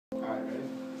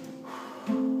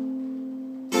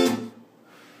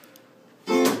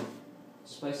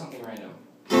Just play something random.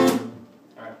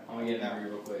 Alright, I'm gonna get an memory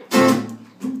real quick.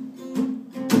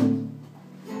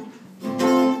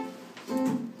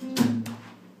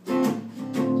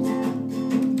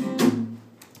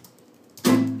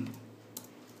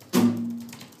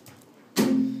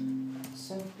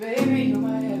 So baby, you're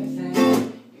my everything.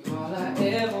 You're all I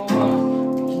ever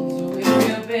want. We can do it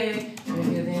real big,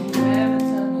 bigger than you ever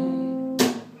done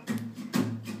it.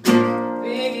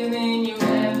 Bigger than you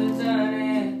ever done it.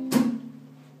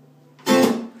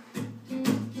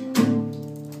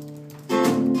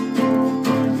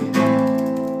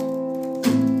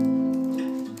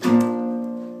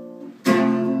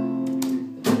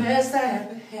 The best I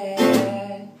ever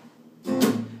had.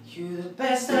 You the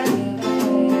best I ever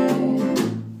had.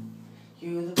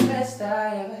 You the best I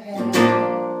ever had.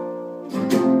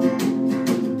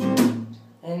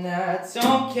 And I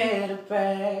don't care to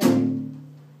brag,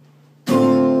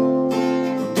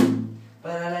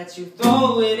 but I let you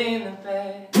throw it in the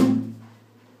bag.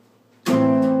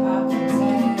 Popping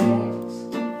tags.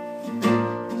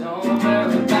 Don't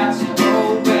worry about your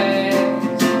old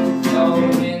bags. Throw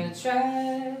it in the trash.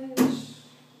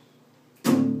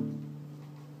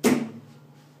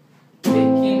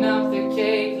 Picking up the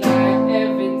cake like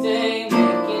every day,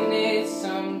 making it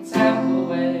some type of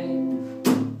way.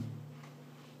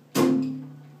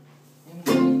 And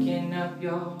picking up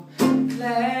your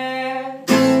class,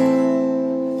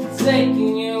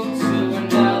 taking you to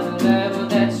another level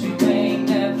that you ain't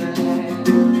never had.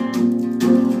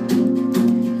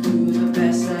 You the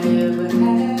best I ever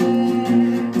had.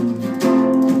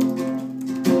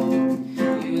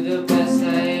 You the best I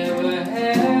ever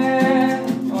had.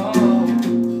 Oh.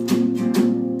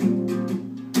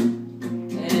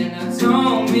 And I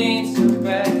don't mean to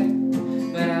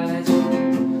brag, but I let you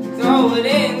throw it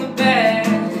in the bag.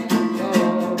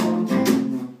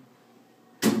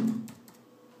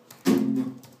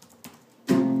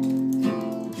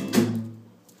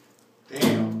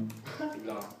 Damn. Keep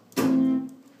going.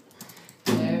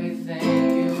 Everything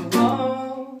you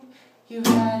want, you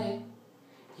got it.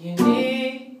 You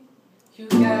need, you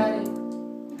got it.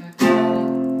 I got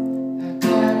it, I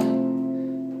got it,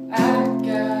 I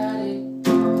got it.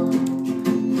 Oh,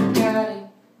 I got it,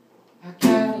 I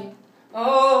got it.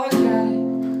 Oh, I got it,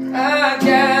 I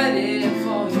got it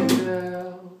for you,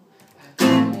 girl. I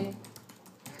got it,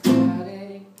 I got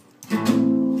it.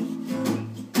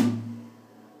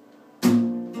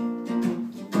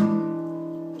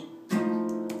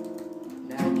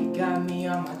 Now you got me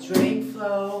on my Drake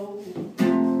flow,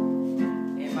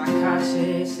 and my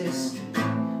conscience is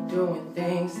doing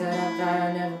things that I thought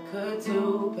I never could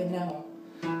do, but now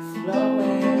I'm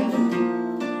flowing,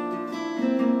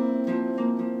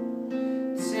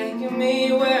 taking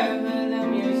me wherever the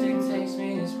music takes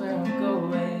me is where I'm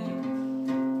going.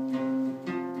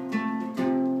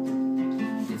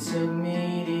 It took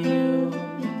me to you.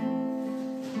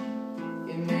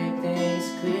 It made things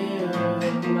clearer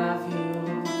in my view.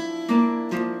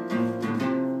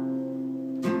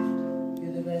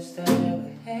 You're the best I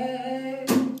ever had.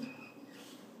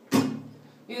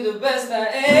 You're the best I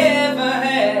ever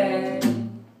had.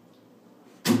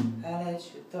 I let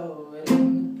you throw it in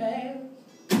the bag.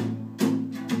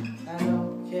 I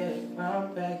don't care if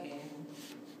I'm begging.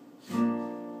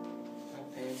 My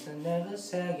pants are never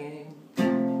sagging.